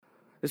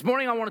This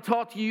morning I want to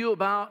talk to you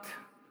about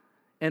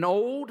an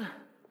old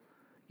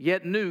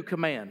yet new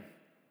command.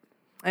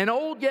 An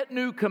old yet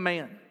new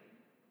command.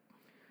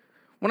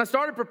 When I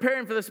started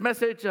preparing for this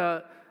message,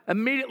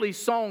 immediately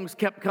songs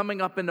kept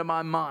coming up into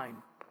my mind.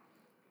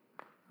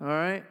 All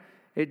right?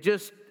 It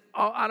just,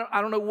 I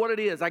don't know what it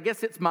is. I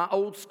guess it's my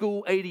old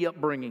school 80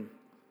 upbringing,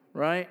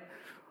 right?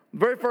 The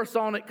very first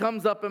song that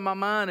comes up in my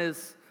mind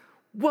is,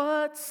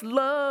 "What's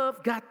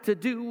love got to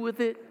do with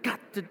it?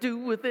 Got to do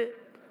with it?"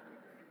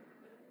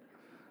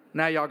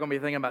 Now y'all going to be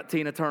thinking about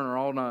Tina Turner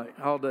all night,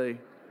 all day.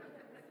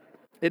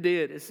 It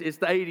did. It's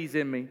the 80s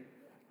in me.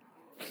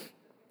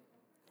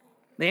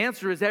 The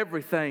answer is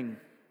everything.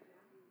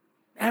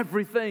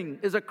 Everything.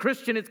 As a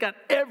Christian, it's got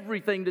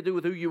everything to do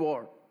with who you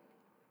are.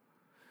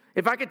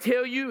 If I could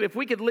tell you, if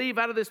we could leave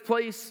out of this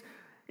place,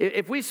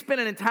 if we spent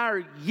an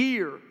entire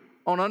year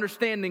on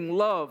understanding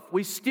love,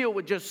 we still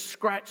would just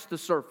scratch the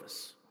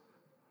surface.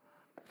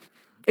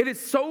 It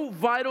is so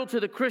vital to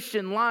the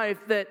Christian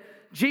life that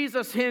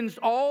Jesus hinged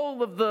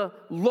all of the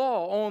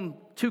law on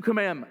two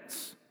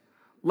commandments.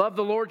 Love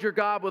the Lord your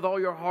God with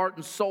all your heart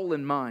and soul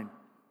and mind.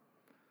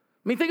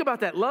 I mean, think about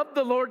that. Love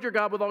the Lord your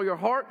God with all your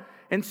heart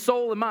and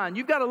soul and mind.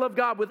 You've got to love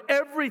God with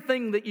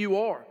everything that you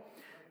are.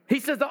 He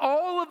says that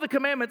all of the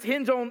commandments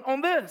hinge on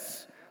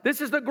this.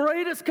 This is the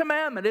greatest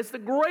commandment. It's the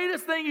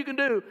greatest thing you can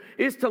do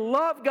is to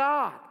love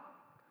God.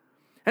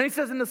 And he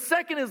says, and the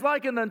second is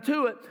likened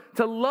unto it,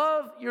 to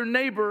love your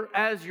neighbor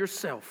as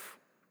yourself.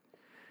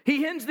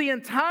 He hinged the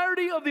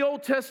entirety of the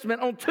Old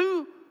Testament on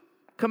two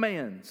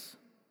commands,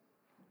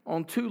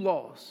 on two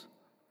laws.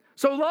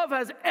 So love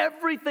has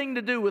everything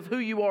to do with who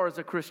you are as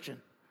a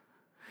Christian.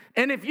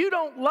 And if you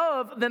don't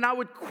love, then I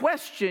would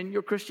question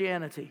your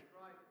Christianity.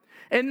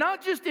 And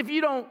not just if you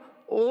don't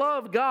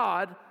love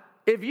God,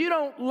 if you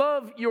don't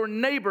love your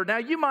neighbor. Now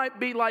you might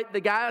be like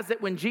the guys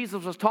that when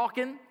Jesus was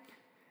talking,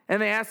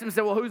 and they asked him,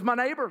 said, well, who's my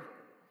neighbor?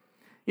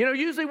 You know,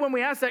 usually when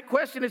we ask that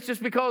question, it's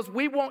just because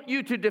we want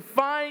you to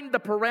define the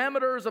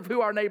parameters of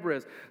who our neighbor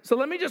is. So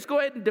let me just go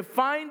ahead and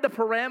define the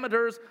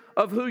parameters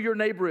of who your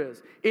neighbor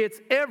is. It's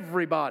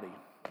everybody.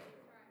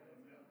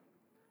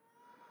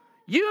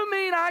 You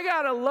mean I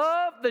got to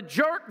love the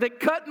jerk that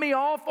cut me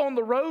off on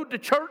the road to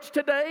church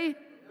today?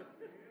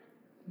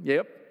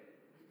 Yep.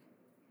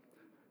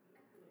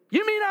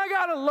 You mean I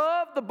got to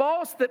love the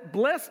boss that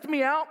blessed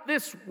me out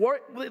this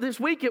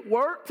week at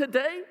work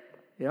today?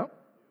 Yep.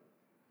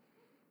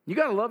 You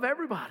got to love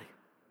everybody.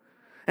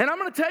 And I'm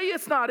going to tell you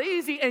it's not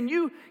easy, and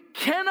you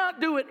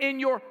cannot do it in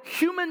your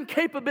human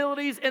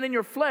capabilities and in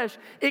your flesh.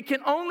 It can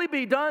only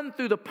be done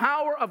through the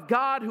power of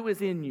God who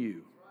is in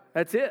you.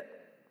 That's it.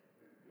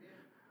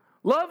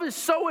 Love is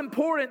so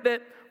important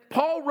that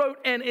Paul wrote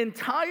an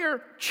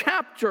entire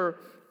chapter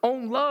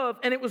on love,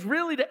 and it was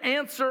really to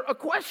answer a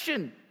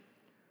question.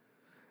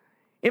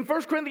 In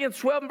 1 Corinthians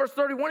 12 and verse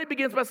 31, he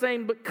begins by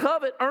saying, but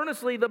covet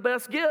earnestly the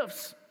best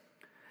gifts.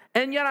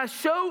 And yet I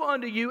show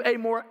unto you a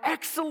more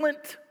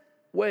excellent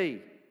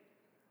way.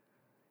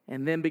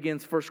 And then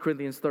begins 1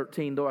 Corinthians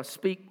 13. Though I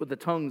speak with the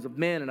tongues of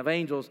men and of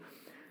angels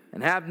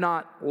and have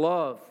not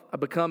love, I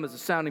become as a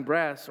sounding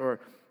brass or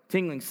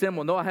tingling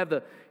cymbal. And though I have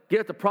the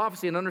gift of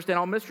prophecy and understand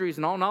all mysteries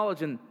and all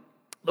knowledge, and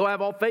though I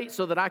have all faith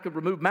so that I could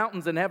remove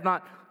mountains and have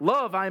not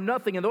love, I am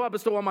nothing. And though I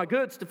bestow all my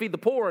goods to feed the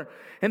poor,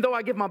 and though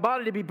I give my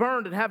body to be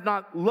burned and have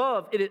not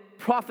love, it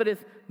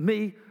profiteth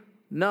me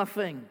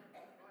nothing.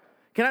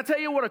 Can I tell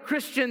you what a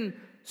Christian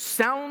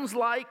sounds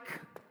like?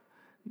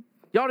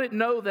 Y'all didn't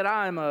know that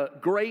I am a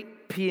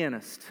great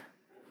pianist.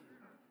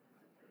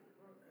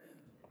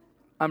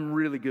 I'm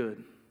really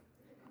good.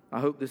 I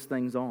hope this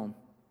thing's on.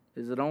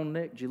 Is it on,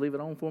 Nick? Did you leave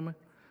it on for me?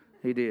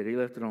 He did. He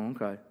left it on.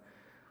 Okay.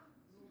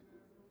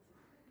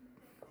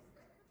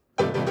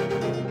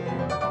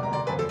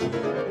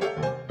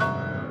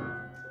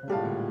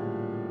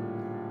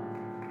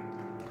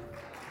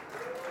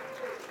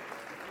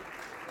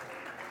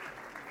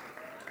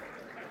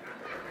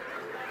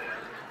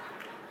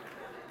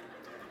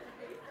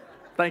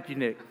 Thank you,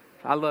 Nick.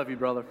 I love you,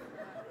 brother.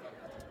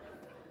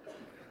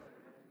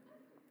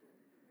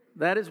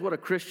 That is what a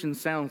Christian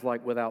sounds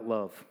like without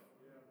love.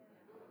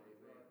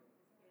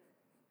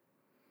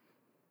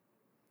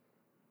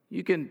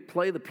 You can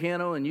play the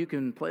piano and you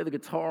can play the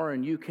guitar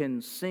and you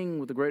can sing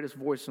with the greatest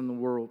voice in the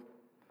world.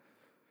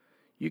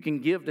 You can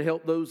give to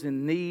help those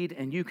in need,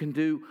 and you can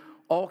do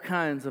all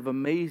kinds of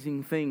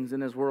amazing things in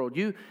this world.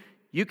 You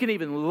can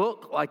even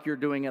look like you're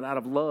doing it out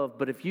of love,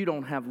 but if you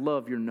don't have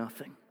love, you're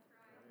nothing.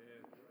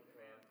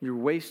 You're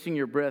wasting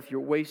your breath. You're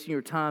wasting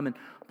your time. And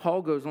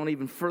Paul goes on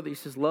even further. He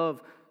says, love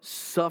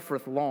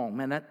suffereth long.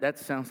 Man, that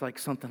sounds like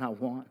something I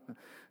want.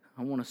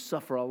 I want to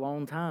suffer a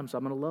long time, so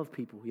I'm going to love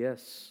people.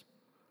 Yes.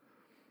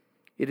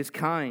 It is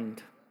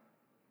kind.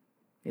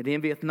 It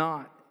envieth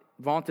not.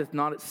 Vaunteth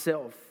not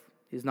itself.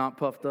 Is not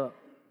puffed up.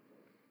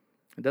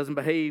 It doesn't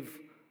behave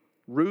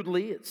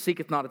rudely. It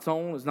seeketh not its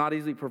own. Is not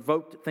easily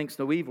provoked. It thinks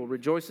no evil.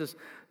 Rejoices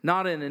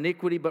not in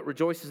iniquity, but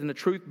rejoices in the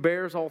truth.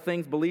 Bears all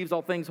things. Believes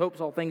all things.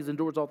 Hopes all things.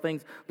 Endures all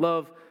things.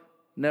 Love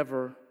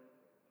never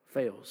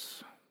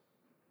fails.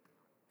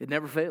 It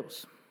never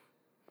fails.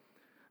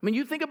 I mean,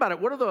 you think about it.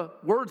 What are the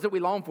words that we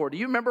long for? Do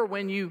you remember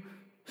when you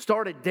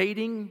started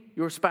dating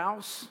your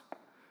spouse?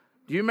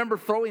 Do you remember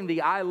throwing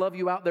the I love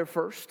you out there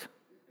first?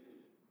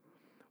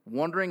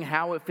 Wondering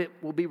how if it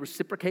will be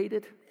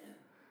reciprocated?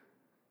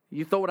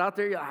 You throw it out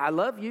there, I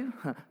love you.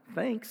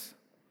 Thanks.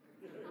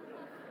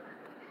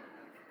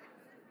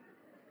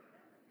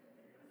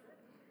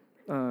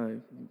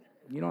 You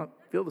don't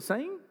feel the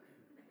same?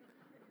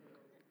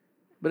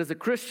 But as a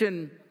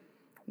Christian,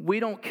 we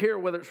don't care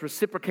whether it's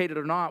reciprocated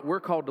or not. We're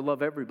called to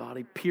love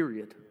everybody,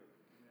 period.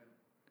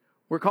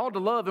 We're called to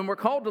love, and we're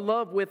called to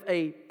love with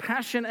a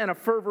passion and a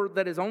fervor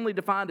that is only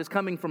defined as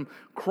coming from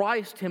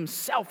Christ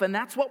himself. And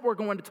that's what we're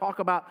going to talk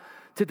about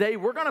today.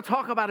 We're going to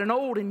talk about an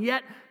old and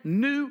yet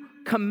new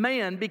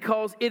command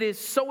because it is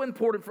so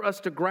important for us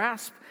to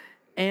grasp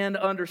and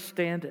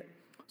understand it.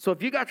 So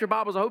if you got your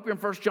Bibles, I hope you're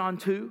in 1 John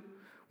 2.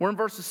 We're in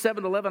verses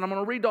 7 to 11. I'm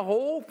going to read the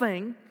whole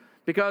thing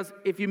because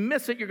if you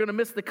miss it, you're going to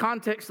miss the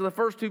context of the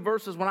first two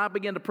verses when I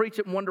begin to preach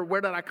it and wonder,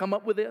 where did I come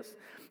up with this?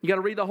 You got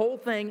to read the whole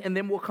thing, and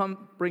then we'll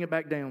come bring it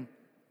back down.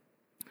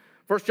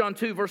 1 John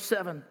 2, verse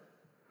 7.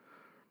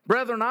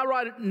 Brethren, I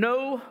write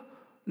no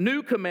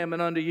new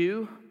commandment unto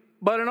you,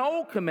 but an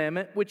old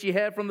commandment which ye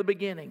had from the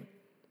beginning.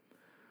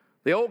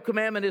 The old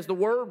commandment is the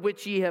word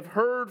which ye have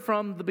heard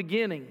from the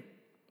beginning.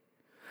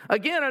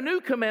 Again, a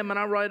new commandment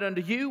I write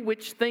unto you,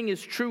 which thing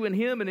is true in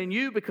him and in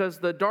you, because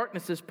the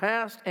darkness is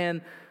past,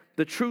 and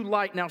the true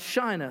light now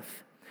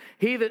shineth.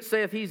 He that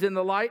saith he's in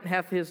the light and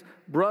hath his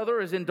brother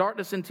is in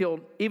darkness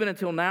even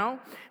until now.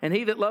 And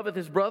he that loveth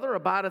his brother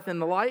abideth in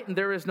the light, and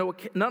there is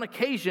none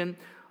occasion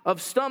of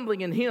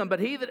stumbling in him. But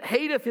he that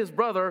hateth his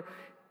brother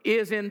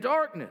is in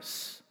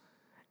darkness,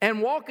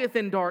 and walketh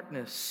in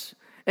darkness,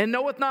 and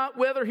knoweth not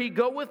whither he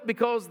goeth,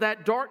 because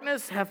that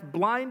darkness hath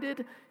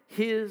blinded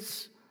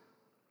his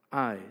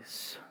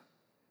eyes.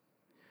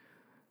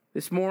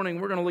 This morning,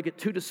 we're going to look at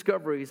two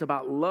discoveries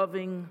about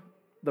loving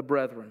the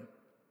brethren.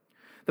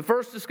 The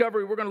first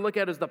discovery we're going to look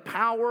at is the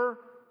power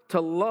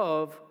to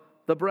love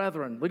the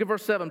brethren. Look at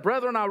verse 7.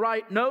 Brethren, I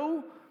write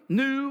no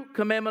new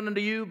commandment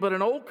unto you, but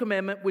an old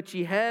commandment which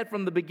ye had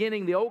from the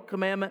beginning. The old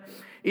commandment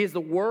is the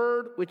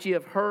word which ye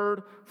have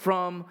heard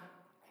from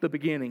the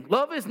beginning.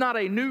 Love is not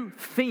a new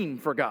theme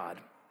for God.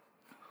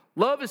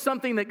 Love is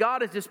something that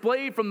God has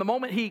displayed from the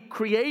moment he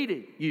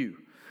created you.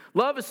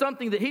 Love is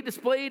something that he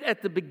displayed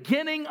at the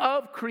beginning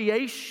of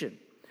creation.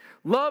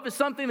 Love is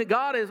something that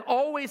God has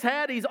always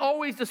had, he's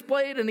always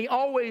displayed, and he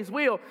always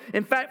will.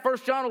 In fact, 1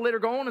 John will later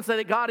go on and say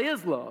that God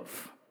is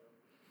love.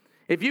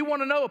 If you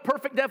want to know a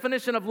perfect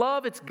definition of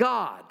love, it's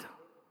God.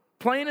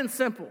 Plain and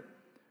simple.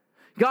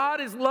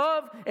 God is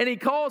love, and he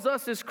calls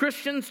us as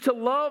Christians to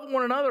love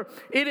one another.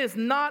 It is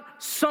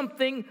not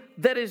something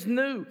that is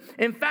new.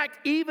 In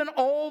fact, even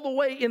all the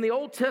way in the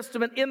Old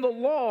Testament, in the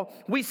law,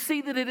 we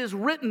see that it is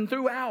written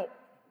throughout.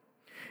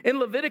 In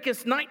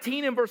Leviticus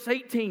 19 and verse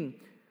 18,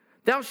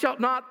 thou shalt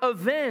not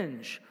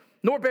avenge,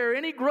 nor bear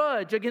any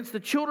grudge against the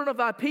children of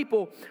thy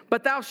people,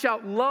 but thou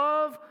shalt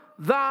love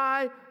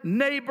thy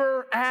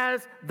neighbor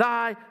as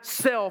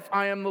thyself.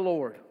 I am the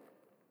Lord.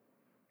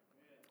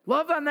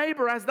 Love thy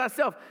neighbor as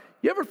thyself.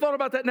 You ever thought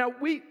about that? Now,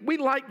 we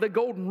like the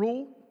golden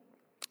rule,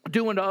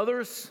 do unto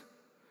others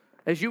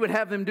as you would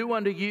have them do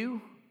unto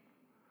you.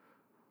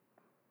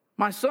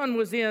 My son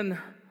was in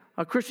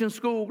a Christian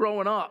school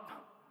growing up,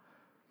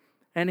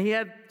 and he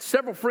had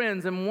several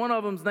friends, and one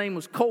of them's name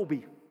was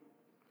Colby.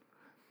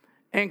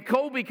 And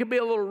Colby could be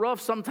a little rough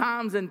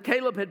sometimes, and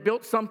Caleb had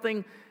built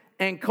something,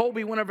 and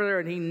Colby went over there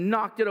and he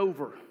knocked it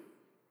over.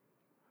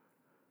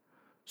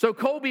 So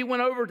Colby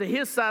went over to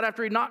his side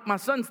after he knocked my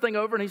son's thing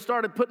over, and he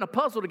started putting a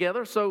puzzle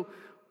together. So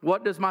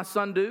what does my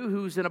son do,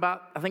 who's in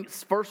about, I think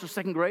it's first or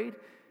second grade?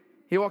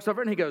 He walks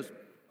over and he goes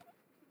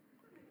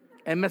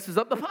and messes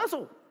up the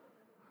puzzle.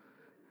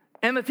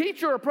 And the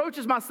teacher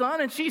approaches my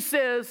son and she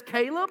says,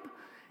 Caleb,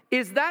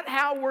 is that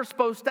how we're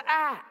supposed to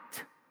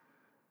act?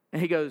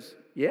 And he goes,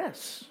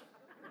 yes.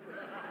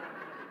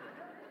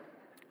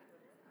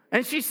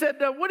 And she said,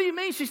 what do you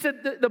mean? She said,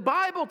 the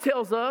Bible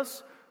tells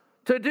us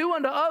to do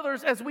unto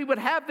others as we would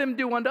have them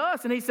do unto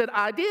us. And he said,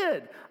 I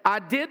did. I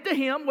did to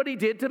him what he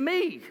did to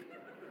me.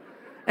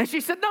 And she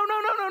said,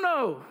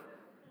 no.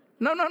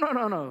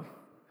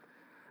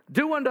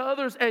 Do unto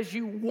others as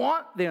you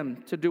want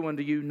them to do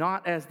unto you,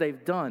 not as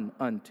they've done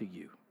unto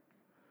you.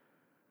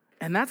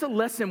 And that's a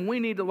lesson we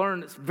need to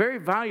learn that's very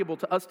valuable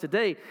to us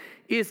today,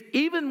 is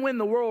even when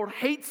the world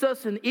hates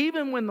us and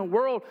even when the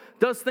world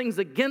does things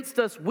against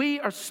us, we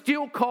are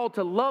still called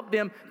to love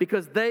them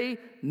because they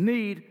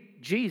need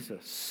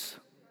Jesus.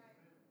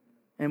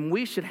 And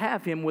we should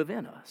have him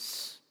within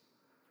us.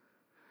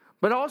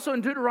 But also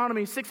in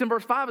Deuteronomy 6 and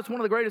verse 5, it's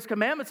one of the greatest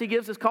commandments he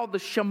gives. It's called the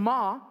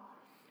Shema.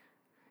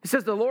 It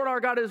says, the Lord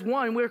our God is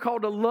one. We are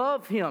called to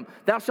love him.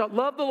 Thou shalt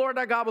love the Lord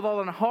thy God with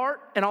all thy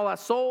heart and all thy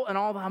soul and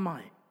all thy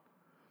might.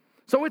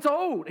 So it's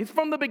old. It's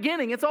from the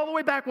beginning. It's all the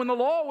way back when the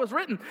law was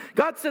written.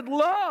 God said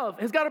love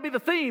has got to be the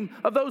theme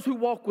of those who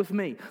walk with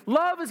me.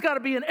 Love has got to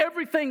be in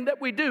everything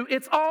that we do.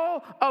 It's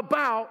all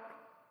about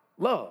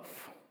love.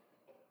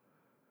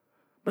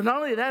 But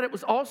not only that, it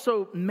was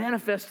also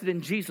manifested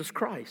in Jesus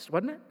Christ,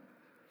 wasn't it?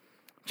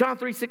 John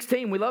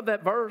 3:16, we love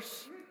that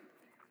verse.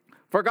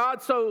 For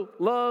God so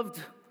loved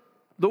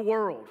the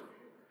world.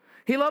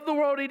 He loved the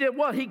world. He did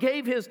what? He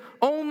gave his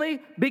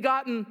only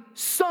begotten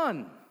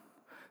Son,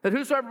 that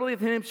whosoever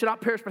believeth in him should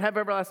not perish but have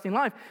everlasting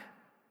life.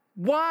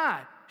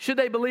 Why should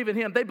they believe in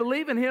him? They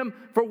believe in him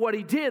for what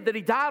he did, that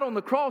he died on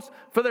the cross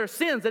for their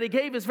sins, that he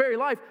gave his very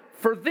life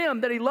for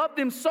them, that he loved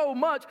them so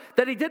much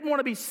that he didn't want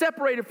to be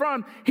separated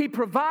from them. He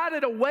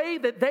provided a way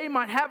that they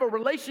might have a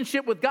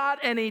relationship with God,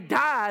 and he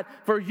died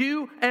for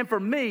you and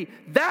for me.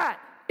 That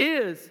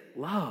is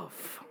love.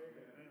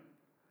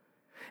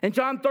 In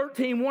John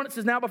 13:1, it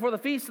says, now before the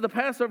feast of the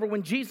Passover,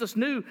 when Jesus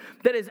knew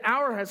that his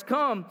hour has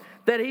come,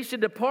 that he should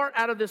depart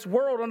out of this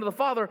world unto the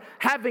Father,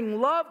 having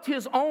loved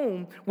his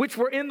own, which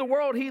were in the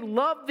world, he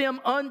loved them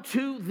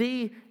unto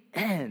the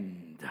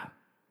end.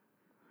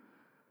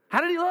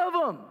 How did he love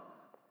them?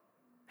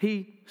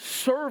 He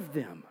served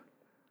them.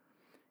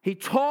 He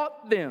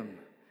taught them.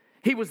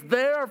 He was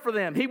there for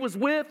them. He was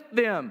with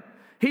them.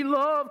 He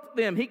loved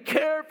them. He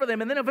cared for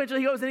them. And then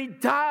eventually he goes and he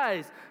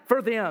dies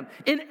for them.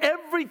 In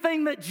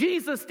everything that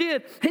Jesus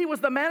did, he was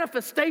the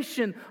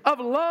manifestation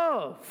of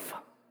love.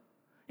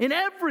 In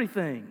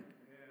everything.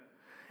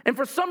 And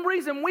for some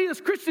reason, we as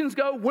Christians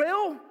go,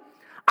 well,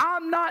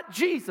 I'm not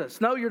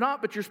Jesus. No, you're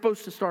not, but you're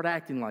supposed to start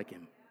acting like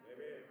him.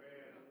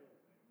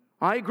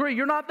 I agree,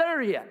 you're not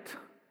there yet.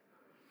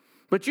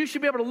 But you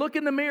should be able to look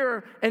in the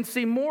mirror and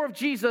see more of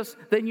Jesus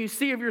than you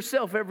see of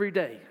yourself every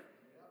day.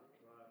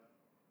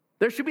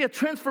 There should be a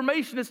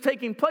transformation that's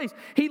taking place.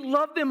 He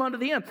loved them unto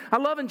the end. I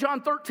love in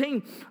John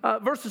 13,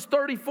 verses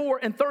 34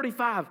 and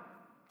 35.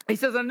 He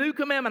says, a new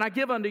commandment I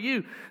give unto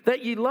you,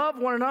 that ye love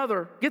one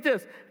another. Get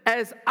this,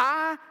 as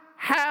I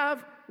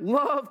have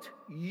loved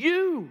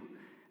you.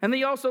 And that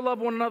ye also love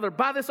one another.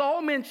 By this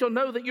all men shall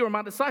know that you are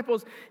my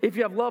disciples, if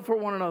you have love for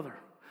one another.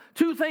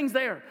 Two things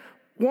there.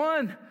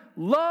 One,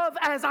 love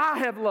as I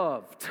have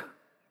loved.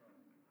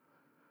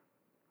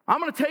 I'm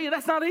going to tell you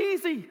that's not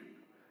easy.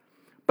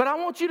 But I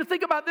want you to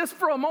think about this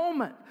for a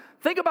moment.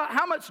 Think about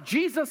how much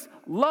Jesus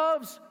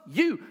loves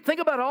you. Think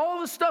about all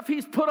the stuff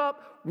he's put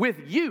up with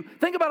you.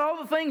 Think about all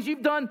the things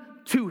you've done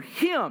to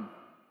him.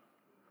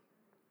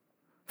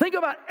 Think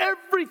about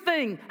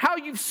everything, how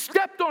you've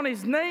stepped on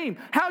his name,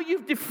 how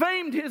you've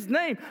defamed his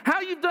name, how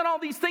you've done all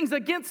these things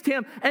against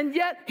him, and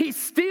yet he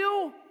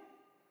still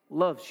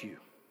loves you.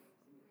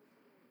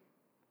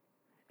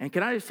 And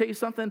can I just tell you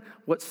something?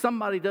 What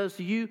somebody does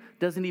to you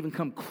doesn't even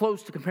come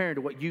close to comparing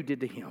to what you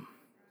did to him.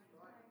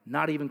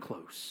 Not even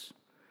close.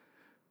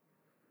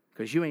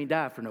 Because you ain't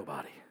died for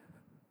nobody.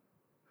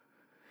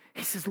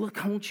 He says,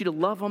 look, I want you to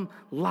love them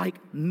like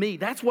me.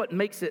 That's what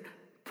makes it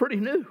pretty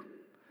new.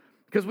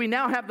 Because we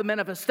now have the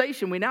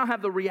manifestation. We now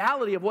have the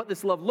reality of what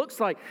this love looks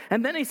like.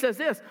 And then he says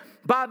this,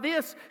 by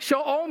this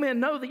shall all men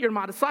know that you're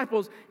my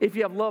disciples if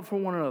you have love for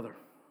one another.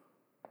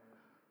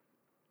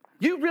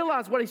 You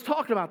realize what he's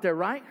talking about there,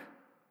 right?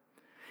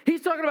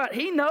 He's talking about,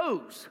 he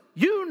knows,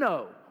 you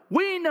know,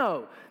 we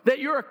know that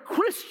you're a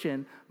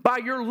Christian by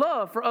your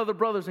love for other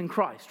brothers in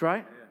Christ,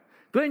 right? Amen.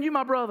 Glenn, you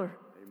my brother.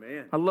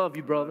 Amen. I love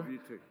you, brother. Love you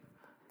too.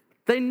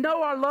 They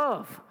know our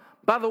love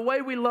by the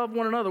way we love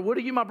one another.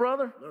 Woody, you my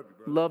brother? Love you,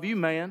 brother. Love you,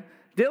 man.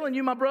 Dylan,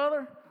 you my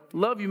brother?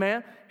 Love you,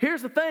 man.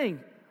 Here's the thing.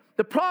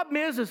 The problem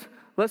is,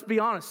 let's be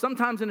honest,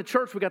 sometimes in the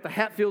church we got the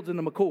Hatfields and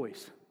the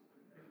McCoys.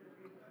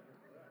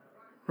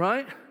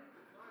 Right?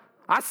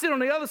 I sit on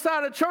the other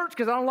side of the church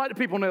because I don't like the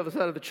people on the other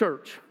side of the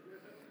church.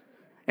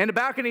 And the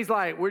balcony's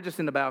like, we're just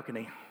in the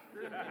balcony.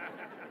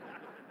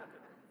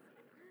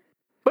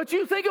 But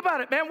you think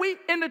about it, man. We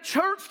in the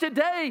church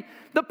today,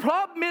 the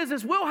problem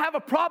is we'll have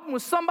a problem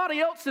with somebody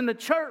else in the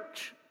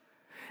church.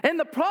 And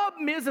the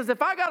problem is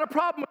if I got a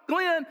problem with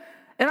Glenn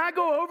and I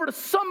go over to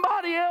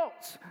somebody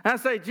else and I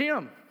say,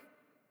 Jim,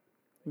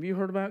 have you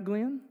heard about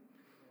Glenn?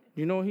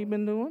 You know what he's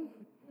been doing?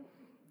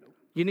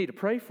 You need to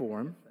pray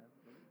for him.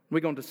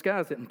 We're going to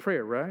disguise it in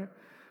prayer, right?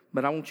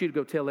 But I want you to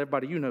go tell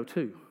everybody you know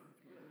too.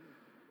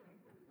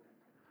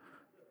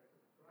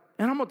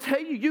 And I'm going to tell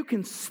you, you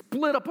can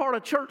split apart a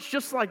church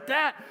just like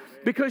that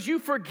because you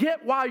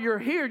forget why you're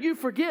here. You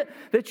forget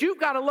that you've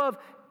got to love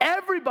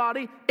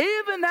everybody,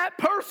 even that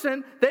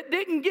person that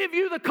didn't give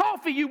you the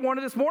coffee you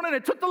wanted this morning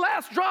and took the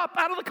last drop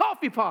out of the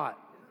coffee pot.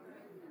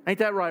 Ain't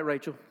that right,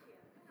 Rachel?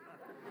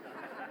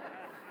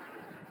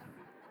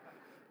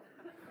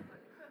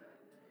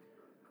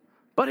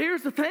 But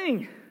here's the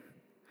thing.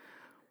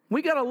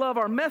 We got to love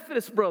our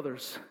Methodist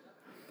brothers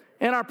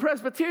and our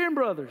Presbyterian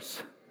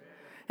brothers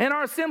and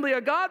our Assembly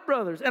of God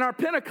brothers, and our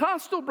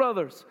Pentecostal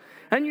brothers.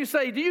 And you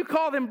say, do you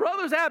call them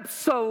brothers?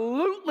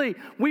 Absolutely.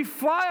 We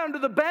fly under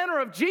the banner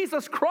of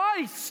Jesus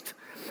Christ.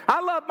 I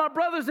love my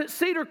brothers at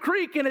Cedar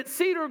Creek and at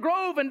Cedar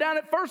Grove and down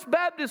at First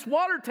Baptist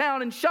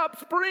Watertown and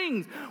Shop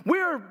Springs.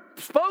 We're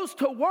supposed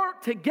to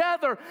work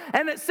together.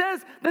 And it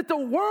says that the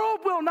world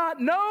will not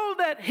know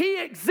that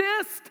he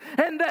exists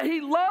and that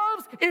he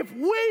loves if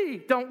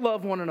we don't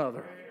love one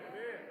another.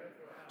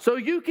 So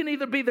you can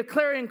either be the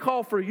clarion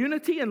call for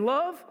unity and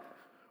love,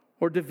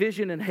 or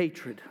division and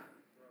hatred.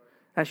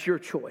 That's your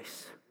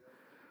choice.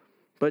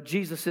 But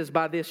Jesus says,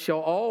 by this shall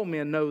all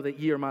men know that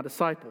ye are my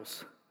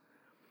disciples,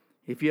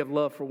 if you have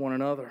love for one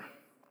another.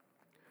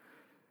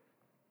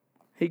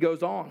 He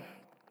goes on.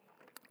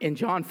 In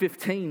John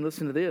 15,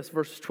 listen to this,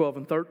 verses 12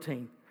 and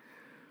 13.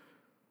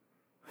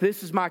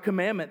 This is my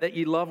commandment, that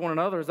ye love one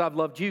another as I've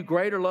loved you.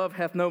 Greater love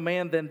hath no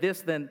man than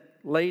this, than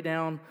lay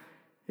down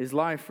his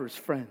life for his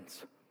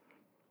friends.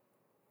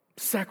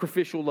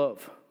 Sacrificial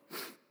love.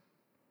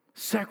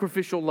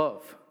 Sacrificial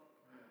love.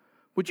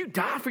 Would you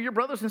die for your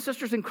brothers and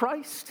sisters in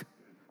Christ?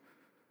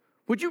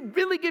 Would you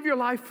really give your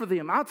life for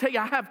them? I'll tell you,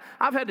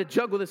 I've had to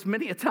juggle this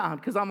many a time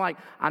because I'm like,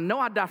 I know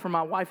I'd die for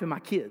my wife and my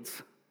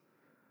kids.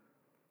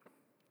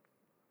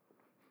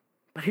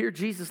 But here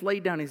Jesus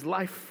laid down his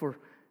life for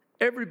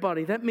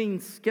everybody. That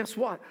means, guess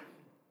what?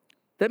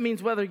 That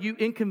means whether you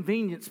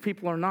inconvenience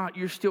people or not,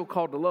 you're still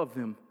called to love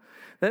them.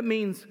 That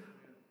means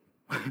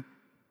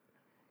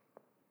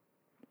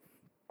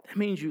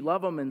you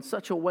love them in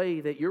such a way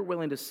that you're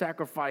willing to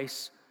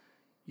sacrifice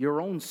your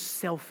own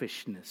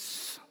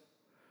selfishness.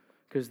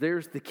 Because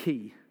there's the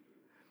key.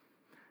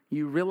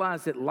 You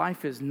realize that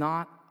life is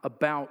not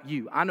about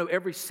you. I know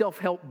every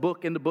self-help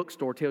book in the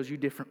bookstore tells you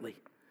differently.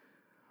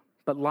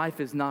 But life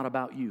is not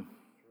about you.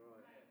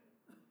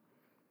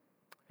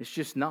 It's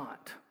just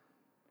not.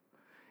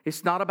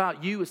 It's not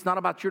about you. It's not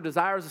about your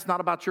desires. It's not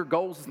about your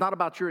goals. It's not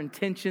about your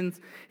intentions.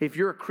 If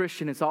you're a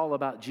Christian, it's all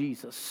about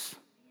Jesus.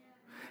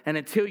 And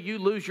until you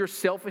lose your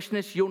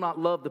selfishness, you'll not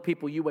love the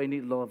people you may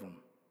need to love them.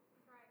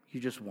 You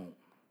just won't.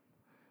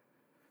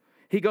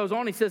 He goes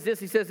on, he says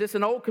this,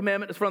 an old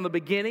commandment is from the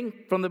beginning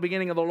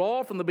of the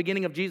law, from the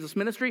beginning of Jesus'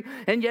 ministry,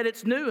 and yet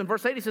it's new. In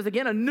verse 8, he says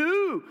again, a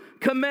new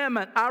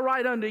commandment I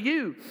write unto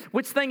you,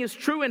 which thing is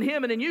true in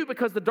him and in you,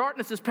 because the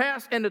darkness is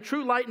past and the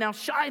true light now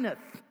shineth.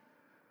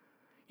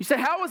 You say,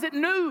 how is it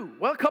new?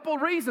 Well, a couple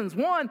of reasons.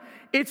 One,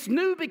 it's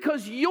new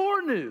because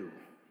you're new.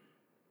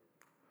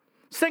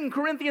 2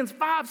 Corinthians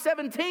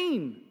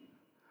 5:17.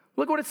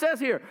 Look what it says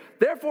here.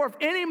 Therefore, if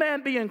any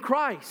man be in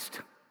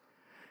Christ,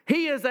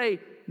 he is a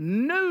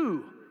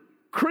new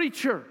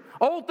creature.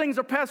 Old things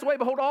are passed away.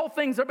 Behold, all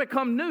things are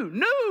become new.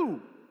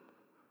 New!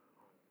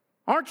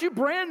 Aren't you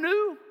brand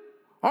new?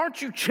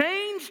 Aren't you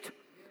changed?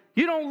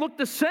 You don't look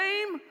the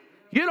same.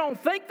 You don't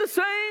think the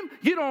same.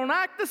 You don't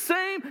act the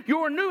same.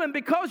 You're new, and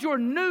because you're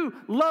new,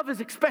 love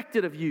is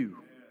expected of you.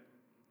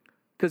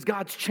 Because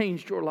God's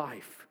changed your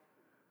life.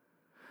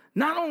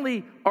 Not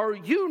only are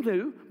you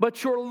new,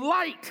 but your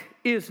light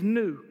is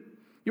new.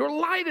 Your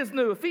light is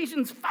new.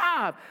 Ephesians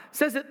 5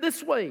 says it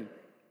this way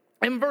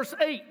in verse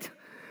 8.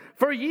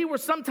 For ye were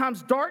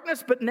sometimes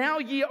darkness, but now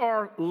ye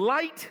are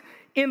light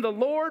in the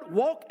Lord.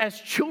 Walk as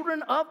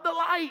children of the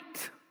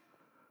light.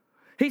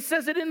 He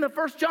says it in the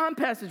 1 John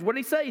passage. What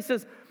did he say? He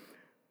says,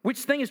 which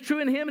thing is true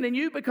in him and in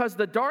you, because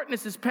the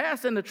darkness is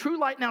past and the true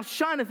light now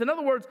shineth. In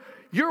other words,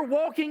 you're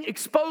walking,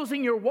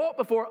 exposing your walk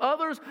before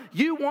others.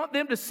 You want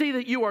them to see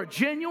that you are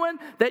genuine,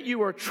 that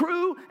you are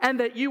true, and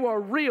that you are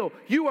real.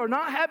 You are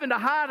not having to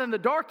hide in the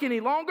dark any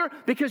longer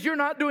because you're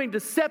not doing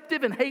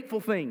deceptive and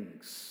hateful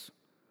things.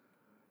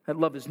 That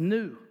love is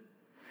new.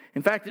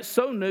 In fact, it's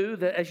so new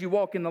that as you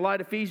walk in the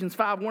light, Ephesians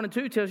 5:1 and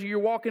 2 tells you you're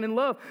walking in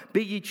love.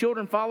 Be ye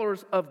children,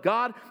 followers of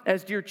God,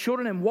 as dear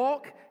children, and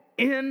walk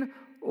in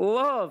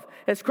love,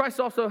 as Christ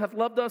also hath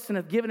loved us and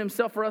hath given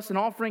himself for us an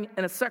offering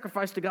and a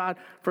sacrifice to God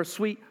for a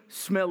sweet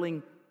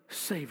smelling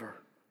savor.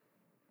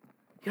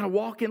 You got to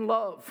walk in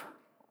love.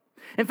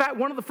 In fact,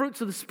 one of the fruits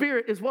of the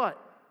Spirit is what?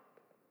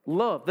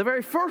 Love. The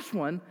very first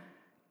one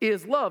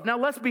is love. Now,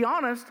 let's be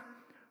honest.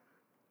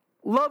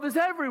 Love is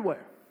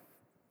everywhere.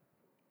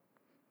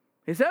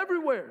 It's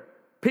everywhere.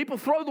 People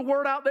throw the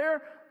word out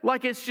there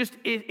like it's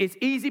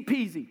easy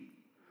peasy.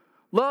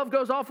 Love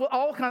goes off with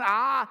all kinds.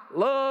 I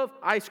love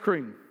ice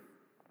cream.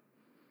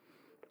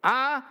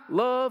 I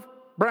love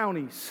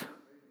brownies.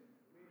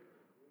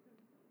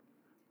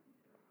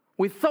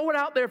 We throw it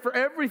out there for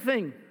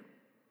everything.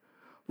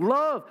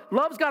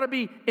 Love's got to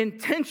be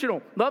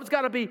intentional. Love's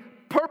got to be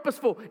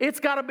purposeful. It's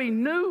got to be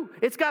new.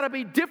 It's got to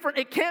be different.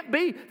 It can't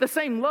be the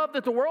same love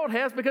that the world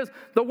has, because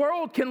the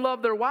world can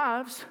love their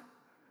wives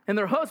and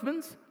their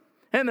husbands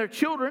and their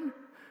children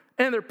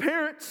and their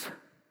parents.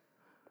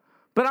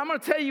 But I'm going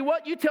to tell you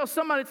what, you tell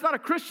somebody that's not a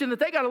Christian that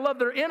they got to love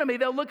their enemy,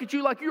 they'll look at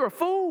you like you're a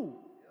fool.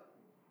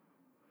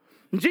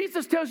 And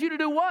Jesus tells you to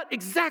do what?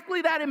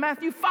 Exactly that in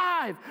Matthew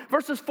 5,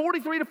 verses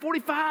 43 to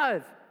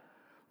 45.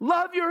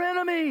 Love your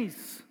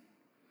enemies.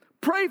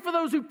 Pray for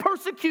those who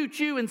persecute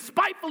you and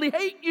spitefully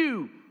hate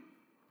you.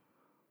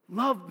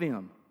 Love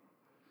them.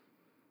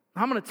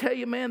 I'm going to tell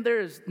you, man, there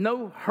is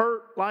no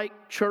hurt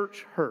like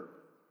church hurt.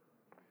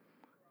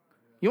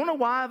 You want to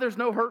know why there's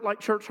no hurt like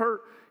church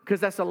hurt?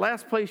 Because that's the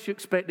last place you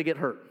expect to get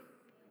hurt.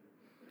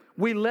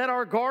 We let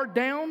our guard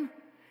down,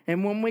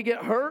 and when we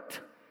get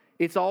hurt,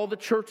 it's all the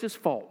church's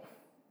fault.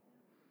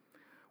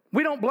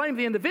 We don't blame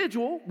the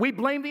individual, we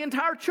blame the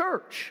entire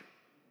church.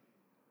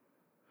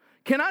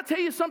 Can I tell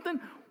you something?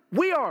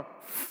 We are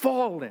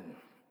fallen.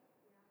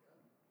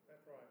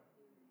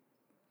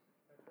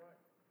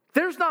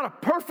 There's not a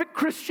perfect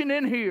Christian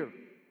in here.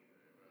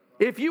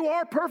 If you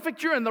are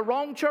perfect, you're in the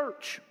wrong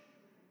church.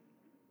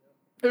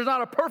 There's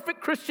not a perfect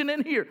Christian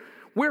in here.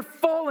 We're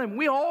falling.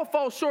 We all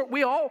fall short.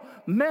 We all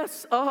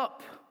mess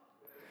up.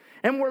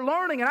 And we're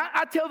learning. And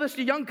I tell this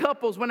to young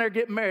couples when they're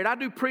getting married. I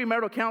do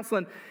premarital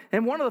counseling.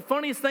 And one of the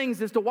funniest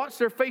things is to watch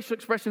their facial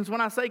expressions when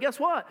I say, guess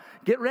what?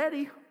 Get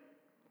ready.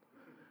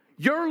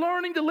 You're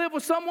learning to live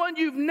with someone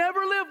you've never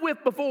lived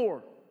with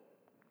before.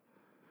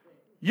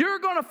 You're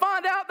going to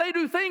find out they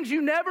do things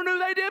you never knew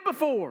they did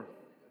before.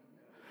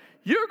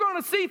 You're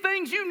going to see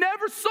things you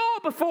never saw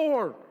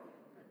before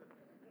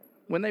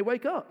when they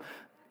wake up.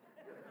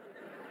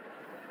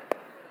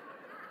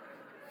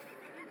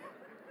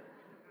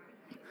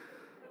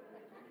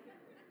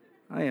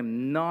 I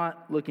am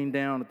not looking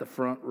down at the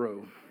front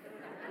row.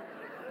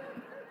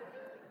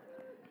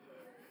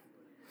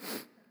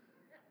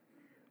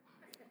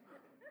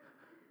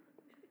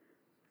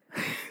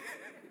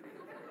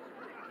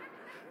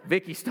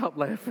 Vicky, stop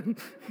laughing.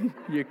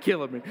 You're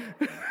killing me.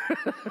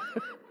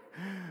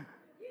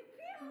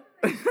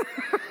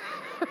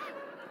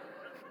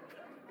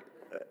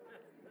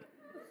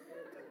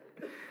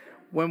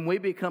 When we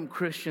become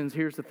Christians,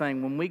 here's the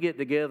thing. When we get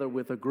together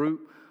with a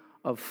group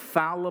of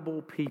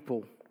fallible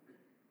people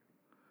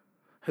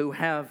who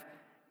have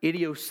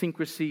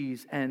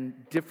idiosyncrasies and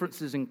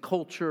differences in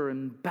culture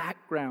and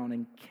background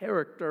and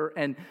character,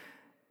 and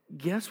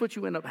guess what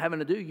you end up having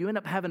to do? You end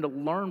up having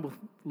to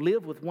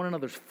live with one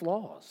another's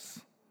flaws.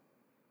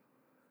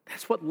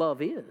 That's what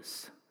love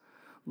is.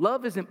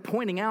 Love isn't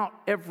pointing out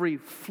every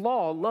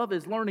flaw. Love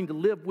is learning to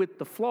live with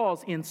the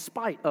flaws in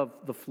spite of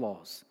the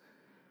flaws.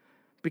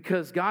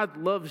 Because God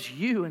loves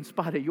you in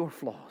spite of your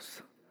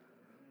flaws.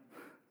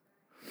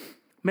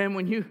 Man,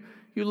 when you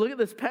look at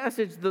this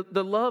passage,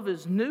 the love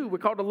is new. We're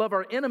called to love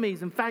our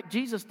enemies. In fact,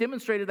 Jesus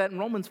demonstrated that in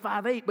Romans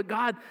 5:8. But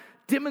God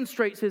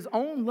demonstrates His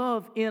own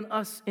love in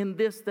us in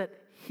this, that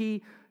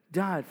He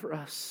died for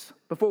us.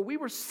 Before we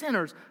were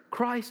sinners,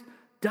 Christ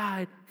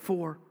died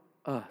for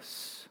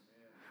us.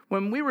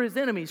 When we were His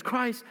enemies,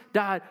 Christ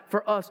died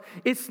for us.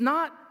 It's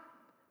not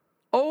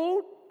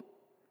old,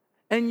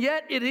 and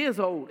yet it is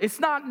old. It's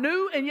not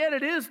new, and yet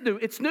it is new.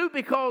 It's new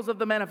because of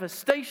the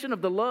manifestation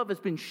of the love that's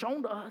been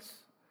shown to us.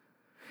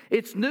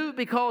 It's new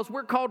because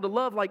we're called to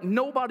love like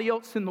nobody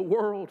else in the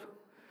world.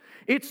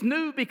 It's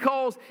new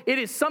because it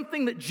is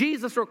something that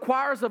Jesus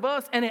requires of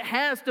us, and it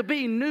has to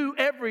be new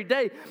every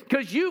day.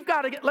 Because you've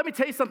got to let me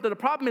tell you something. The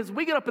problem is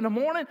we get up in the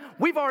morning,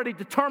 we've already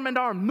determined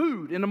our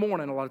mood in the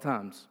morning a lot of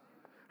times.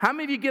 How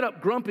many of you get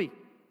up grumpy?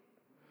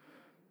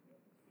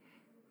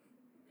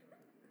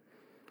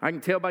 I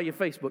can tell by your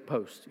Facebook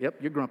post. Yep,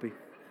 you're grumpy.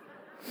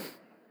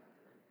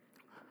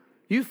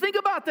 You think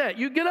about that.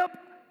 You get up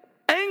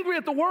angry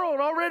at the world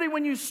already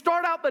when you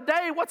start out the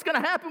day. What's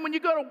going to happen when you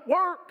go to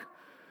work?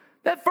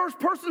 That first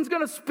person's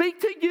going to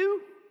speak to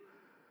you.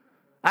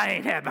 I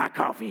ain't had my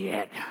coffee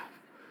yet.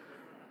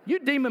 You're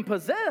demon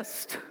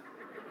possessed.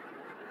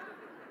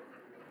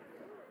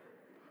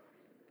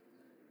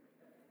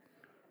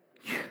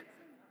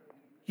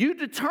 You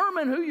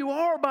determine who you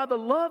are by the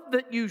love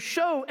that you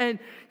show. And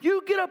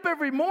you get up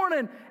every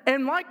morning,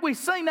 and like we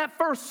sang that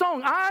first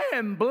song, I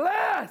am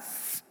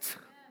blessed.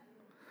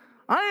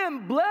 I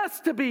am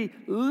blessed to be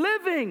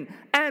living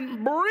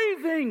and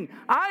breathing.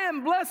 I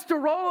am blessed to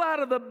roll out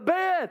of the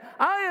bed.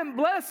 I am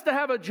blessed to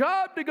have a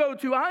job to go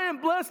to. I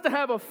am blessed to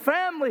have a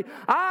family.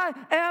 I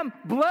am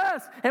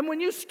blessed. And when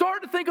you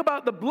start to think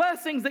about the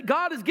blessings that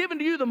God has given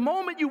to you the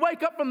moment you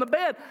wake up from the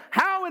bed,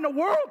 how in the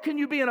world can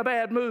you be in a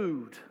bad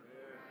mood?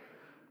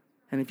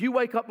 And if you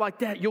wake up like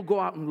that, you'll go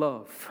out and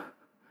love.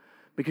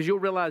 Because you'll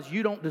realize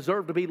you don't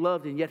deserve to be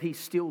loved, and yet He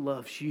still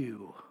loves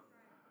you.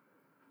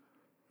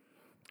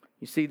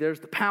 You see,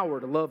 there's the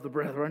power to love the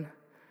brethren.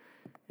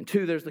 And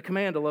 2, there's the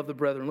command to love the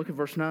brethren. Look at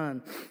verse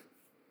 9.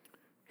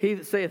 He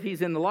that saith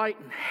he's in the light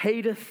and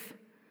hateth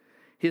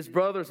his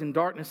brothers in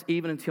darkness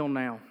even until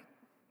now.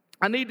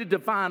 I need to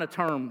define a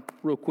term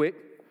real quick,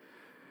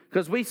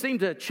 because we seem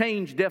to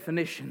change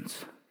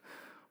definitions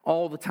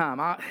all the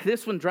time.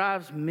 This one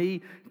drives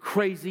me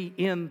crazy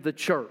in the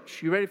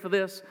church. You ready for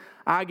this?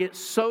 I get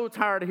so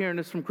tired of hearing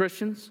this from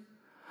Christians.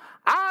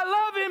 I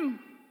love him,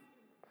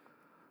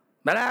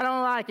 but I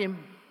don't like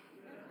him.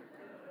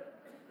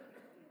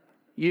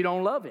 You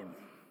don't love him.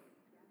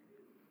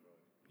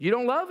 You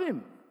don't love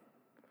him.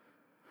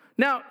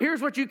 Now,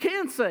 here's what you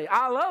can say.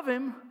 I love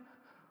him,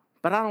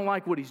 but I don't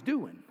like what he's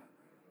doing.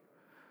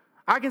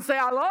 I can say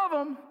I love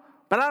him,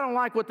 but I don't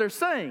like what they're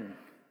saying.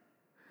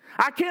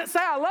 I can't say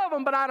I love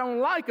them, but I don't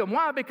like them.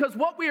 Why? Because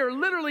what we are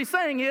literally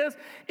saying is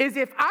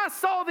if I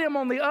saw them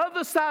on the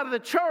other side of the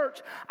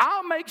church,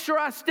 I'll make sure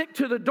I stick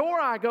to the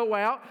door I go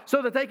out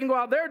so that they can go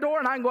out their door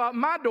and I can go out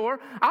my door.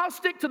 I'll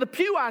stick to the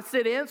pew I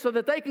sit in so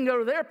that they can go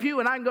to their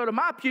pew and I can go to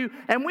my pew,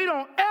 and we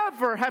don't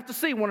ever have to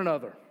see one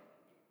another.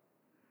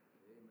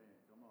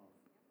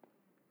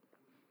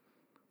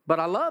 But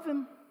I love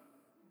him.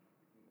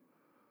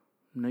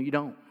 No, you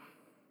don't.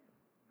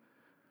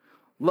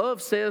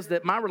 Love says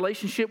that my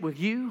relationship with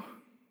you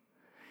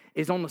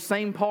is on the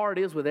same par it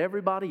is with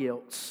everybody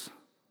else.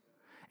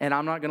 And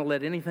I'm not going to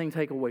let anything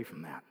take away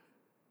from that.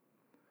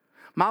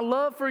 My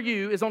love for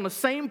you is on the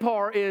same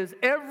par as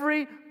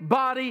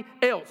everybody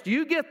else. Do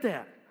you get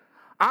that?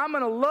 I'm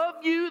going to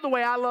love you the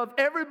way I love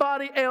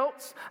everybody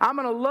else. I'm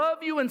going to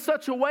love you in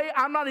such a way,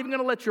 I'm not even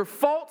going to let your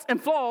faults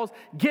and flaws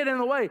get in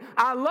the way.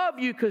 I love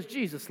you because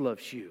Jesus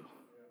loves you.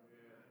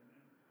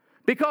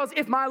 Because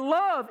if my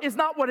love is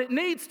not what it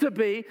needs to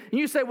be, and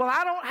you say, well,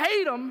 I don't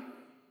hate them.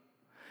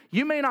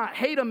 You may not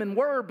hate them in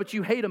word, but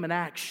you hate them in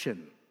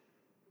action.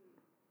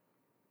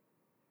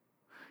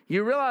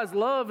 You realize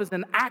love is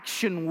an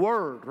action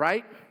word,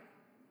 right?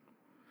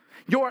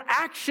 Your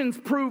actions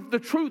prove the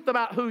truth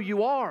about who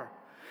you are.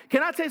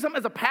 Can I tell you something?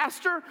 As a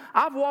pastor,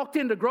 I've walked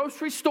into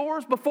grocery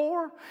stores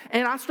before,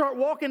 and I start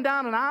walking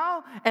down an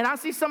aisle, and I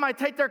see somebody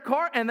take their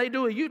cart, and they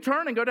do a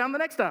U-turn and go down the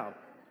next aisle.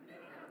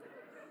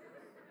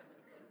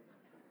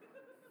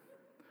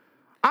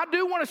 I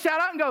do want to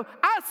shout out and go,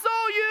 I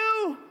saw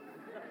you.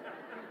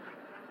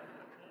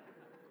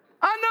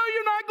 I know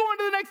you're not going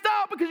to the next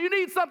aisle because you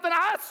need something.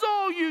 I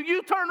saw you.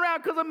 You turn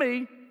around because of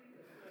me.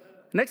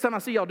 Next time I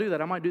see y'all do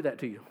that, I might do that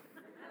to you.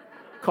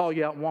 Call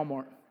you out in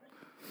Walmart.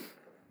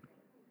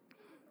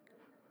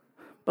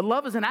 But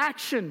love is an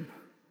action.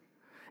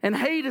 And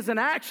hate is an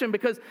action,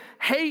 because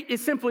hate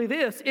is simply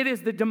this. It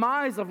is the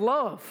demise of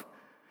love.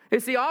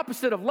 It's the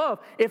opposite of love.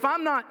 If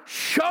I'm not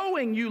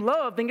showing you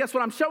love, then guess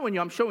what I'm showing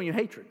you? I'm showing you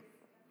hatred.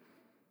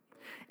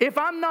 If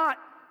I'm not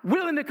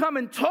willing to come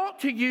and talk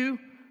to you,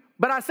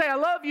 but I say I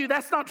love you,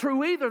 that's not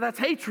true either. That's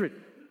hatred.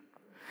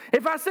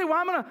 If I say, well,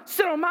 I'm going to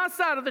sit on my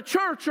side of the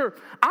church, or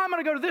I'm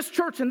going to go to this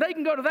church and they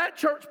can go to that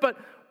church, but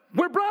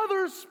we're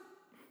brothers.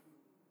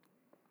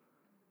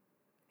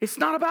 It's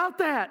not about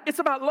that. It's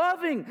about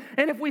loving.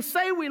 And if we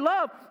say we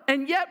love,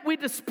 and yet we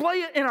display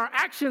it in our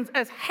actions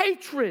as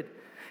hatred.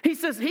 He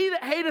says, he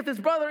that hateth his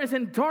brother is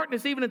in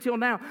darkness even until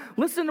now.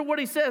 Listen to what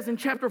he says in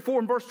chapter 4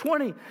 and verse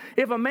 20.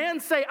 If a man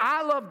say,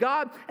 I love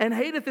God, and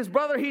hateth his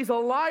brother, he's a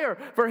liar.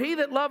 For he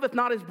that loveth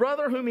not his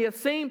brother whom he hath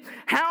seen,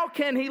 how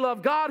can he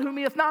love God whom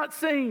he hath not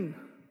seen?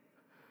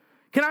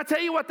 Can I tell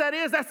you what that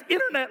is? That's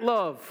internet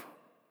love.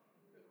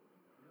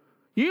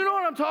 You know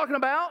what I'm talking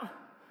about.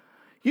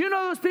 You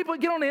know those people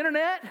that get on the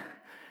internet,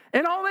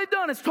 and all they've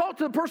done is talk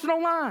to the person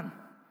online.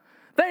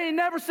 They ain't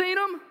never seen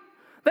them.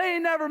 They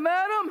ain't never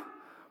met them.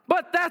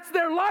 But that's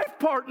their life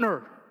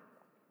partner.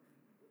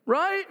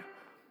 Right?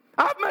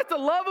 I've met the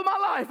love of my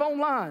life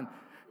online.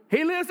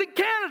 He lives in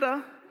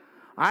Canada.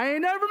 I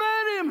ain't never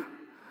met him.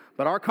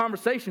 But our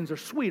conversations are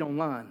sweet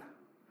online.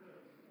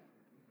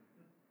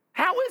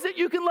 How is it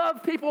you can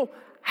love people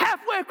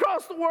halfway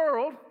across the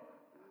world?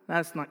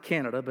 That's not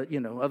Canada, but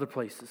other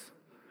places.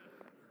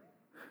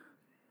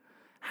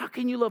 How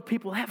can you love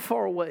people that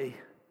far away?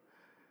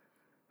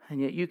 And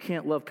yet you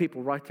can't love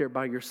people right there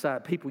by your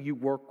side, people you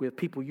work with,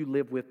 people you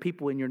live with,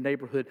 people in your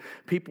neighborhood,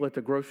 people at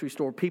the grocery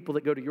store, people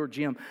that go to your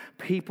gym,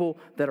 people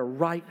that are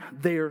right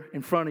there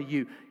in front of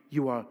you.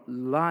 You are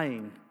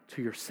lying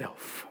to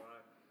yourself.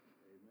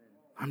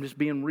 I'm just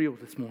being real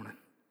this morning.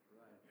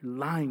 You're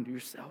lying to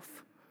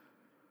yourself.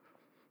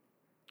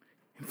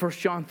 In 1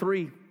 John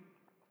 3,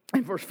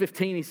 in verse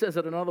 15, he says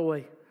it another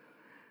way.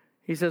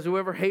 He says,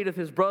 whoever hateth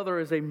his brother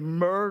is a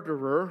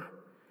murderer,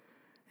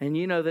 and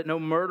you know that no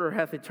murderer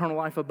hath eternal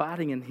life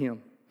abiding in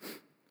him.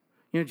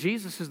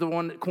 Jesus is the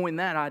one that coined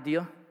that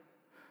idea.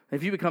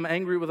 If you become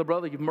angry with a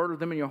brother, you've murdered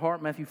them in your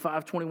heart, Matthew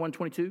 5, 21,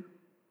 22.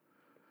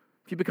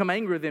 If you become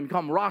angry with them, you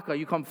become raka,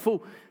 you become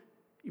fool.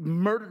 You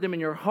murdered them in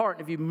your heart.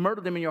 And if you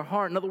murdered them in your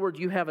heart, in other words,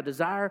 you have a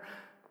desire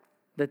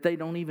that they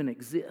don't even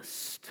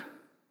exist.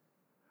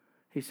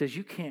 He says,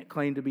 you can't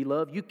claim to be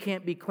loved. You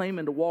can't be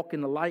claiming to walk in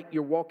the light.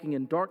 You're walking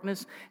in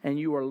darkness, and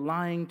you are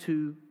lying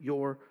to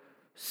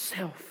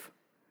yourself.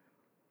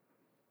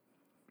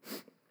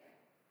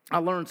 I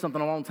learned something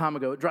a long time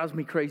ago. It drives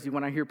me crazy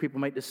when I hear people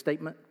make this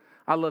statement.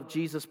 I love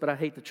Jesus, but I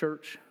hate the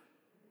church.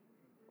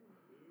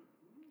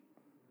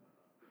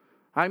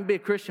 I can be a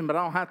Christian, but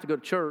I don't have to go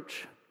to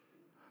church.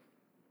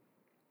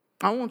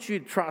 I want you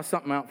to try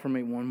something out for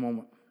me one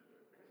moment.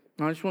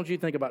 I just want you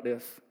to think about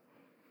this.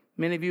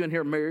 Many of you in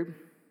here are married.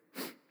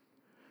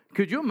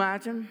 Could you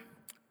imagine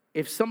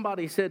if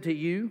somebody said to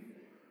you,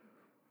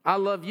 I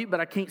love you, but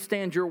I can't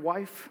stand your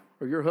wife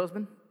or your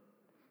husband?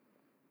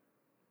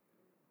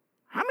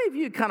 How many of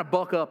you kind of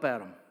buck up at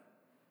them?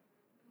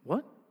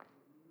 What?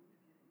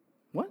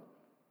 What?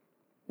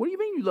 What do you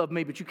mean you love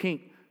me, but you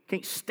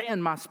can't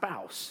stand my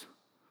spouse?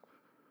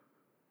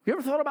 You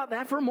ever thought about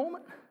that for a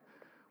moment?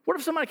 What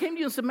if somebody came to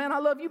you and said, man, I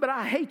love you, but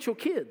I hate your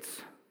kids?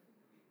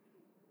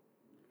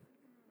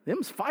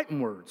 Them's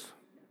fighting words,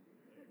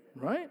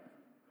 right?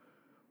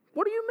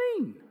 What do you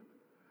mean?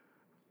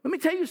 Let me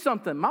tell you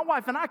something. My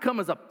wife and I come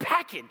as a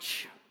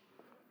package.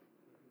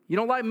 You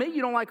don't like me,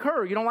 you don't like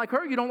her. You don't like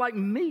her, you don't like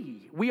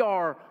me. We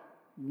are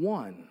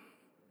one.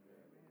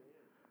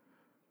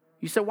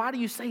 You say, why do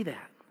you say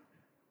that?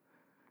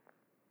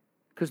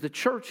 Because the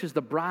church is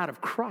the bride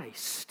of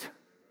Christ.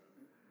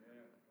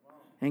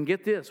 And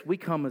get this, we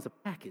come as a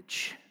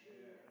package.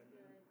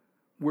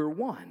 We're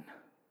one.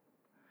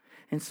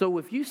 And so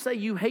if you say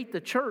you hate the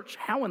church,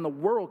 how in the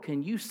world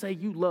can you say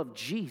you love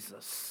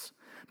Jesus?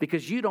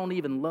 Because you don't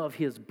even love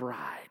his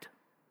bride.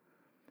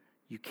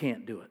 you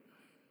can't do it.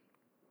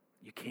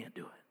 You can't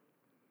do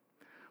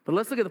it. But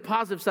let's look at the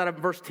positive side of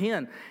verse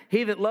 10.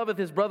 He that loveth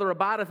his brother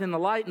abideth in the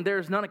light, and there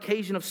is none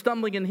occasion of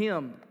stumbling in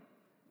him.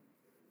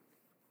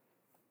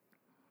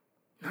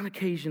 None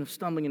occasion of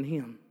stumbling in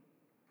him.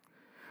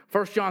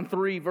 1 John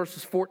 3,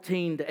 verses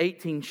 14 to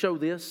 18 show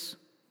this.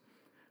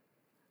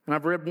 And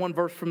I've read one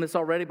verse from this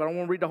already, but I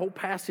want to read the whole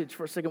passage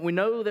for a second. We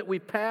know that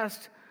we've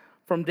passed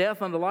from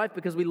death unto life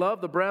because we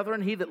love the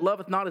brethren. He that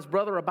loveth not his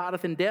brother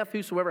abideth in death.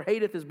 Whosoever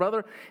hateth his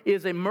brother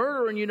is a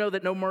murderer, and you know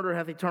that no murderer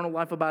hath eternal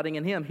life abiding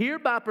in him.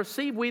 Hereby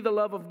perceive we the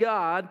love of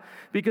God,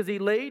 because he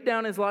laid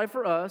down his life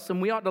for us,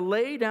 and we ought to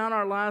lay down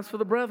our lives for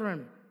the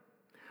brethren.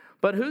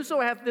 But whoso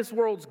hath this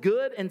world's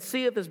good, and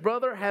seeth his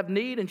brother have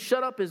need, and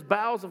shut up his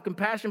bowels of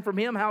compassion from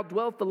him, how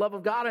dwelleth the love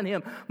of God in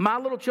him? My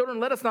little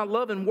children, let us not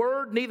love in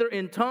word, neither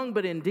in tongue,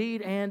 but in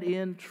deed and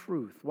in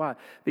truth. Why?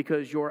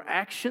 Because your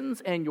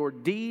actions and your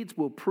deeds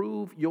will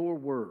prove your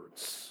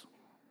words.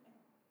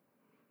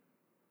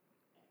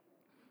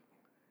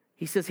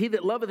 He says, he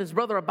that loveth his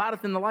brother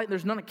abideth in the light, and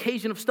there's none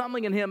occasion of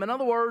stumbling in him. In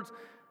other words,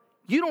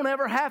 you don't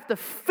ever have to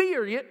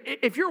fear.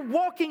 If you're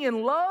walking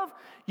in love,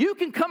 you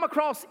can come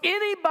across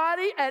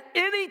anybody at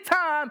any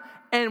time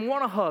and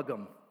want to hug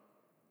them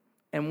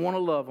and want to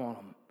love on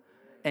them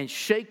and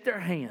shake their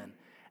hand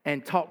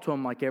and talk to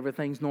them like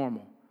everything's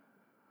normal.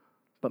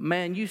 But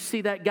man, you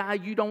see that guy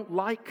you don't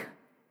like,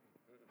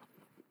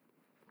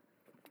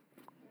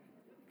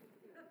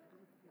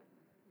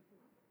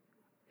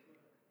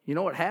 you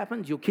know what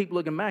happens? You'll keep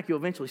looking back, you'll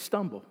eventually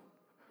stumble.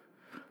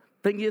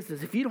 Thing is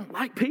if you don't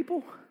like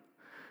people,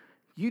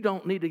 you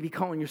don't need to be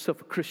calling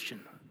yourself a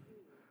Christian.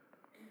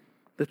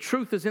 The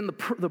truth is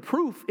the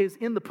proof is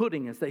in the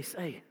pudding, as they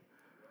say.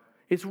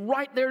 It's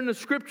right there in the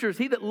scriptures.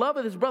 He that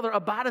loveth his brother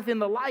abideth in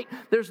the light.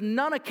 There's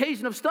none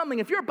occasion of stumbling.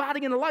 If you're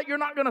abiding in the light, you're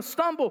not going to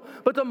stumble.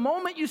 But the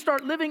moment you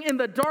start living in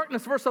the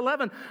darkness, verse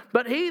 11,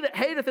 but he that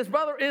hateth his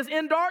brother is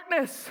in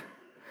darkness,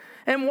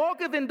 and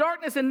walketh in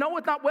darkness, and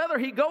knoweth not whither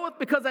he goeth,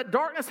 because that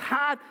darkness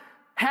hath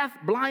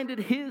blinded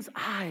his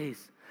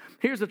eyes.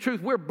 Here's the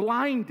truth. We're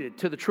blinded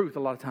to the truth a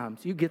lot of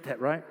times. You get that,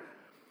 right?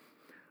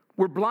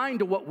 We're blind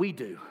to what we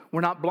do.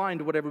 We're not blind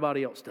to what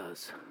everybody else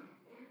does.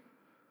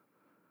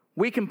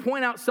 We can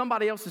point out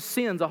somebody else's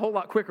sins a whole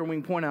lot quicker than we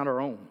can point out our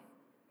own.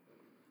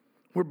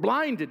 We're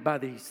blinded by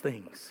these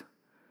things.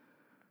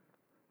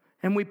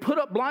 And we put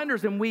up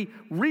blinders and we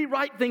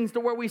rewrite things to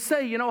where we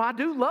say, I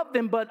do love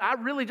them, but I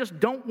really just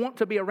don't want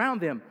to be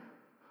around them.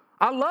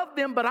 I love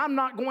them, but I'm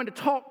not going to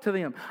talk to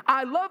them.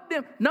 I love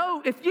them.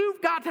 No, if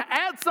you've got to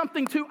add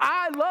something to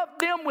I love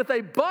them with a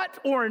but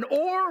or an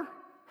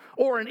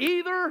or an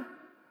either,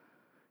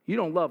 you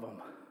don't love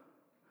them.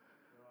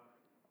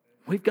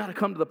 We've got to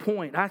come to the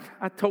point. I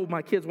told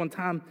my kids one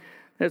time,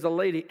 there's a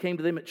lady that came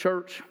to them at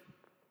church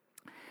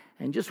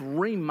and just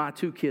reamed my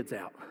two kids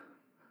out.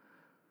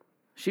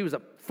 She was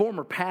a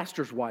former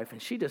pastor's wife,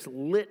 and she just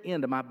lit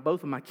into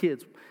both of my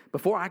kids.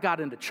 Before I got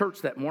into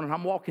church that morning,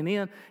 I'm walking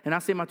in, and I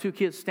see my two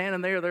kids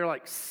standing there. They're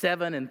like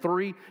 7 and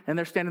 3, and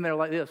they're standing there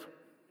like this.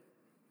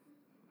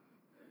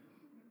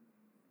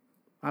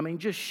 I mean,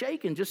 just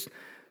shaking.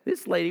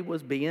 This lady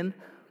was being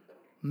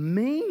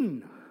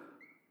mean.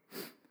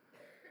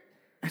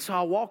 And so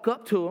I walk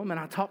up to them, and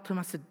I talk to them.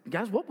 I said,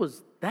 guys, what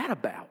was that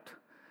about?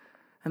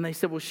 And they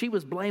said, well, she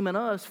was blaming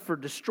us for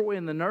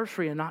destroying the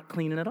nursery and not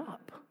cleaning it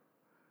up.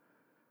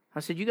 I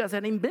said, you guys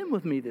hadn't even been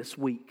with me this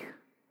week.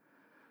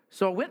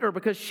 So I went to her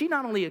because she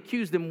not only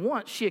accused them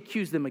once, she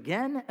accused them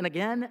again and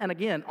again and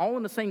again, all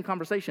in the same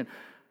conversation.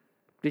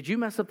 Did you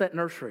mess up that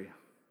nursery?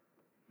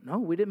 No,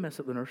 we didn't mess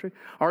up the nursery.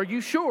 Are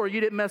you sure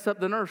you didn't mess up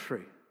the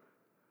nursery?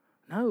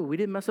 No, we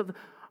didn't mess up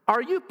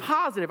Are you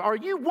positive? Are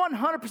you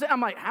 100%?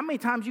 I'm like, how many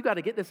times you got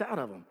to get this out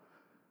of them?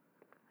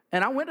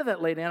 And I went to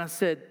that lady and I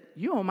said,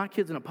 you owe my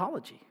kids an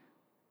apology.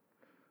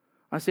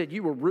 I said,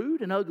 you were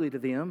rude and ugly to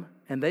them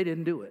and they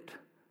didn't do it.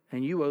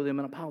 And you owe them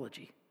an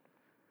apology.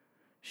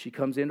 She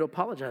comes in to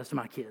apologize to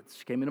my kids.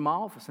 She came into my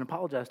office and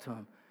apologized to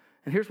them.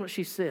 And here's what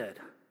she said.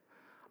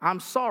 I'm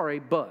sorry,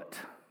 but.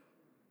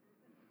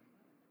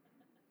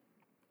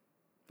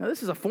 Now,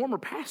 this is a former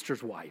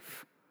pastor's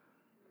wife.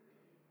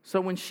 So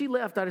when she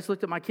left, I just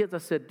looked at my kids. I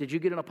said, did you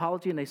get an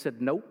apology? And they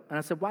said, nope. And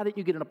I said, why didn't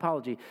you get an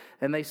apology?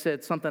 And they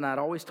said something I'd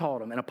always taught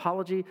them. An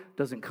apology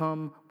doesn't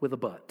come with a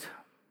but.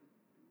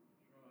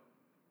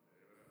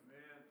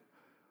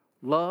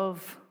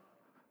 Love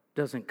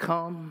doesn't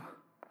come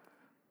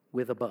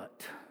with a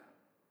but.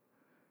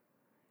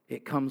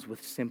 It comes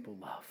with simple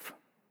love.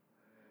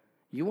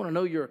 You want to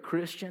know you're a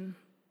Christian?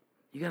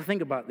 You got to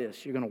think about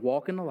this. You're going to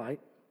walk in the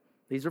light.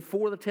 These are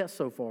 4 of the tests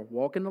so far.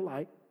 Walk in the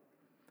light.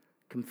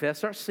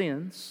 Confess our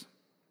sins.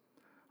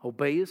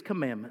 Obey His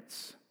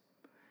commandments.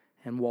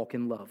 And walk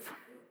in love.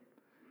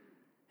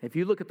 If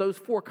you look at those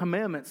 4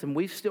 commandments, and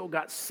we've still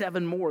got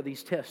 7 more of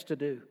these tests to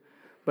do.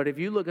 But if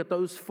you look at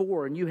those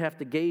 4 and you have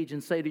to gauge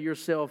and say to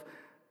yourself,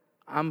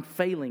 I'm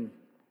failing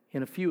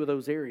in a few of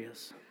those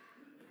areas,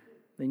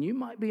 then you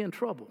might be in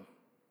trouble.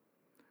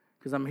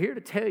 Because I'm here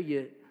to tell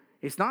you,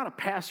 it's not a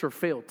pass or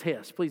fail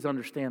test. Please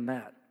understand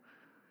that.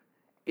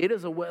 It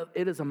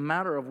is a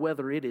matter of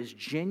whether it is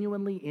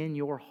genuinely in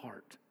your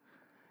heart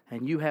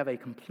and you have a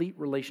complete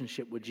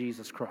relationship with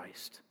Jesus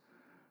Christ.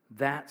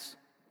 That's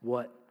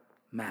what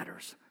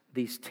matters.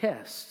 These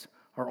tests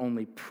are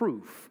only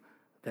proof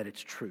that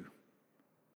it's true.